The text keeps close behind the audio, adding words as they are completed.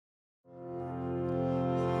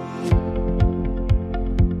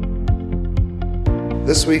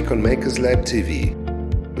This week on Makers Lab TV,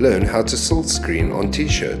 learn how to silk screen on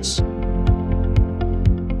t-shirts.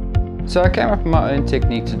 So I came up with my own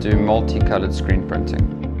technique to do multicolored screen printing.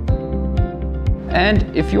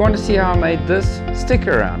 And if you want to see how I made this, stick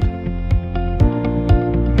around.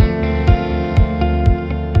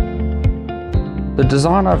 The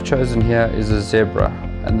design I've chosen here is a zebra,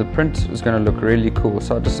 and the print is going to look really cool,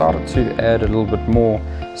 so I decided to add a little bit more,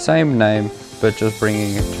 same name, but just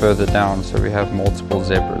bringing it further down so we have multiple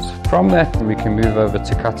zebras. From that we can move over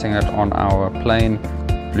to cutting it on our plain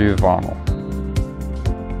blue vinyl.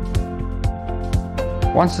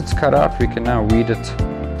 Once it's cut out, we can now weed it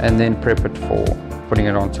and then prep it for putting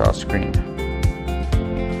it onto our screen.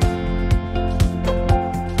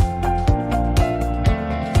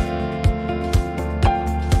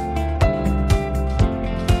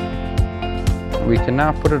 We can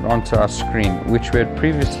now put it onto our screen, which we had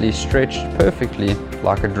previously stretched perfectly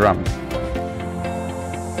like a drum.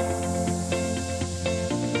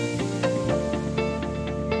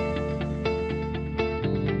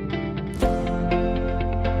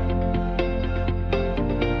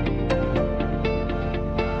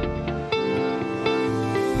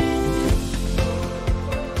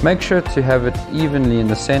 Make sure to have it evenly in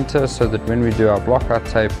the center so that when we do our blockout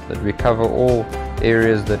tape that we cover all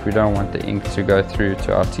areas that we don't want the ink to go through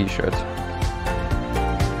to our t-shirt.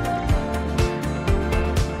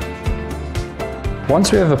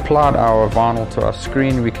 Once we have applied our vinyl to our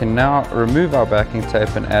screen, we can now remove our backing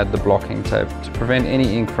tape and add the blocking tape to prevent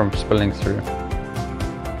any ink from spilling through.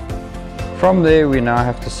 From there we now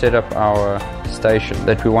have to set up our station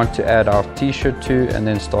that we want to add our t-shirt to and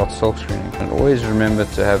then start silk screening. And always remember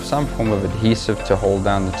to have some form of adhesive to hold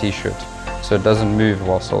down the t-shirt so it doesn't move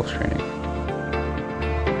while silk screening.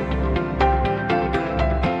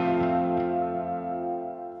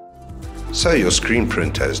 So your screen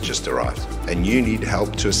printer has just arrived and you need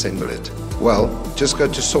help to assemble it. Well, just go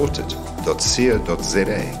to sorted.co.za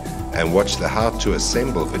and watch the how to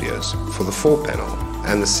assemble videos for the 4-panel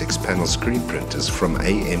and the 6-panel screen printers from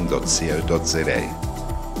am.co.za,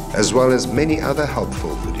 as well as many other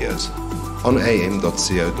helpful videos on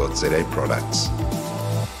am.co.za products.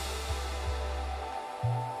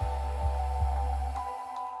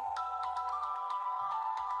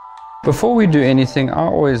 Before we do anything, I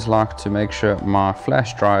always like to make sure my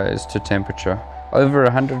flash dryer is to temperature. Over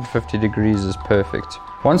 150 degrees is perfect.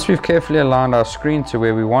 Once we've carefully aligned our screen to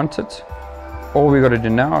where we want it, all we got to do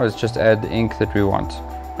now is just add the ink that we want.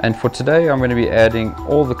 And for today I'm going to be adding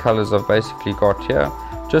all the colors I've basically got here,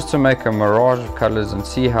 just to make a mirage of colors and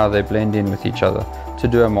see how they blend in with each other to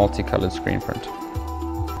do a multicolored screen print.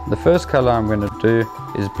 The first color I'm going to do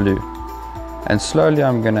is blue. And slowly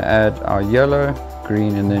I'm going to add our yellow,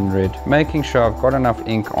 green and then red, making sure I've got enough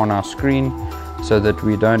ink on our screen so that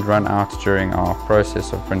we don't run out during our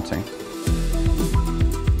process of printing.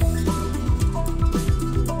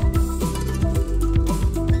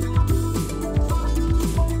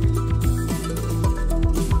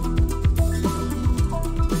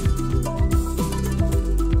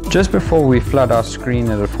 Just before we flood our screen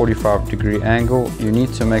at a 45-degree angle, you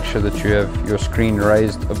need to make sure that you have your screen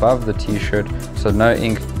raised above the t-shirt so no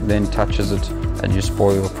ink then touches it and you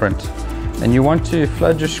spoil your print. And you want to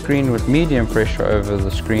flood your screen with medium pressure over the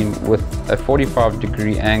screen with a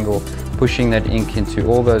 45-degree angle, pushing that ink into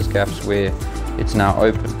all those gaps where it's now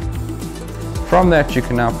open. From that you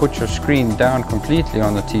can now put your screen down completely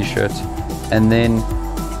on the t-shirt and then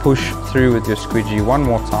push through with your squeegee one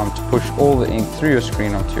more time to push all the ink through your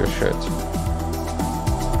screen onto your shirt.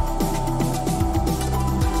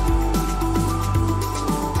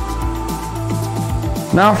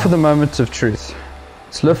 Now for the moment of truth.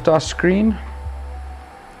 Let's lift our screen,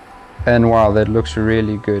 and wow, that looks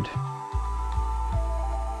really good.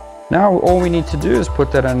 Now all we need to do is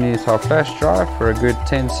put that underneath our flash drive for a good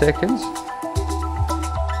 10 seconds.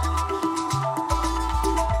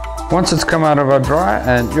 Once it's come out of our dryer,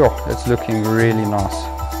 and it's looking really nice.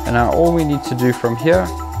 And now all we need to do from here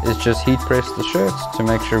is just heat press the shirt to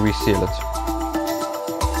make sure we seal it.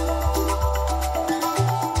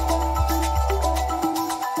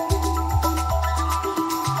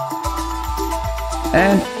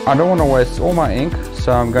 And I don't want to waste all my ink,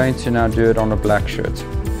 so I'm going to now do it on a black shirt.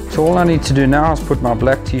 So all I need to do now is put my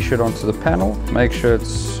black t-shirt onto the panel, make sure it's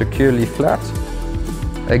securely flat.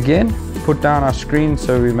 Again, put down our screen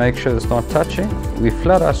so we make sure it's not touching. We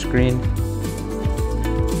flood our screen.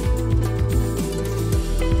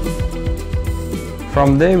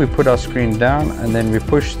 From there we put our screen down and then we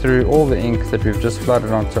push through all the ink that we've just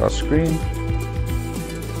flooded onto our screen.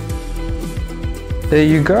 There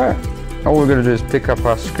you go. All we're going to do is pick up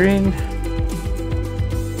our screen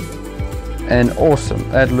And awesome,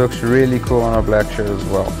 that looks really cool on a black shirt as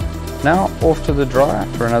well. Now off to the dryer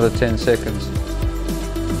for another 10 seconds.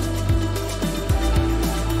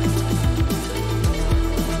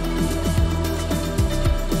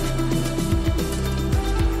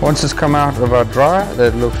 Once it's come out of our dryer,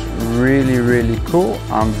 that looks really cool.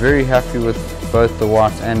 I'm very happy with both the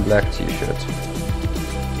white and black t-shirt.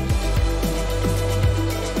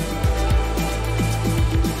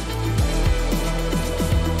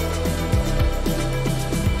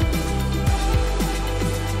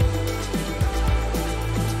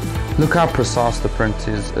 Look how precise the print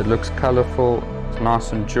is. It looks colorful, it's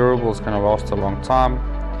nice and durable, it's going to last a long time.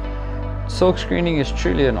 Silk screening is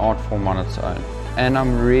truly an art form on its own, and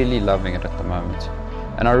I'm really loving it at the moment.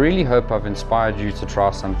 And I really hope I've inspired you to try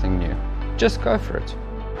something new. Just go for it.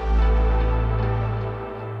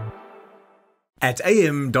 At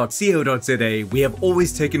am.co.za, we have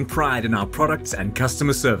always taken pride in our products and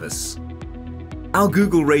customer service. Our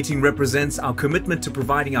Google rating represents our commitment to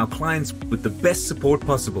providing our clients with the best support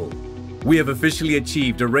possible. We have officially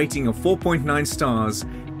achieved a rating of 4.9 stars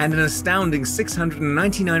and an astounding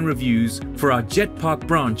 699 reviews for our Jet Park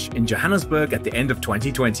branch in Johannesburg at the end of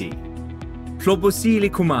 2020.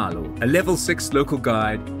 Hlobosile Kumalo, a level 6 local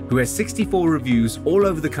guide who has 64 reviews all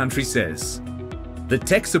over the country, says, "The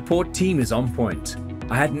tech support team is on point.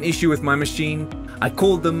 I had an issue with my machine, I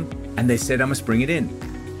called them and they said I must bring it in.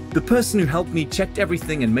 The person who helped me checked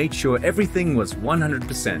everything and made sure everything was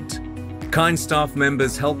 100%. Kind staff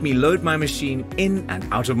members helped me load my machine in and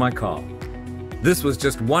out of my car." This was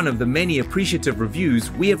just one of the many appreciative reviews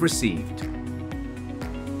we have received.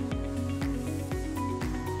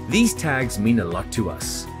 These tags mean a lot to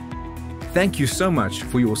us. Thank you so much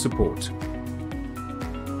for your support.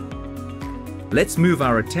 Let's move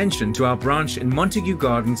our attention to our branch in Montague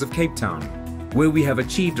Gardens of Cape Town, where we have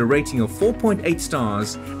achieved a rating of 4.8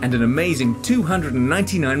 stars and an amazing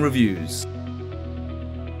 299 reviews.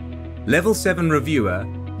 Level 7 reviewer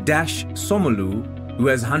Dash Somolu, who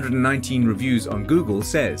has 119 reviews on Google,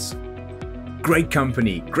 says, "Great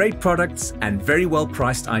company, great products and very well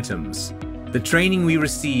priced items. The training we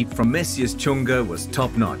received from Messias Chunga was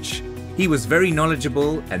top-notch. He was very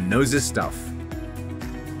knowledgeable and knows his stuff."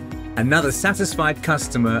 Another satisfied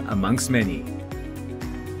customer amongst many.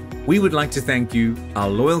 We would like to thank you, our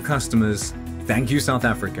loyal customers. Thank you, South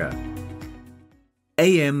Africa.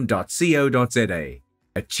 am.co.za.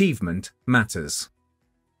 Achievement matters.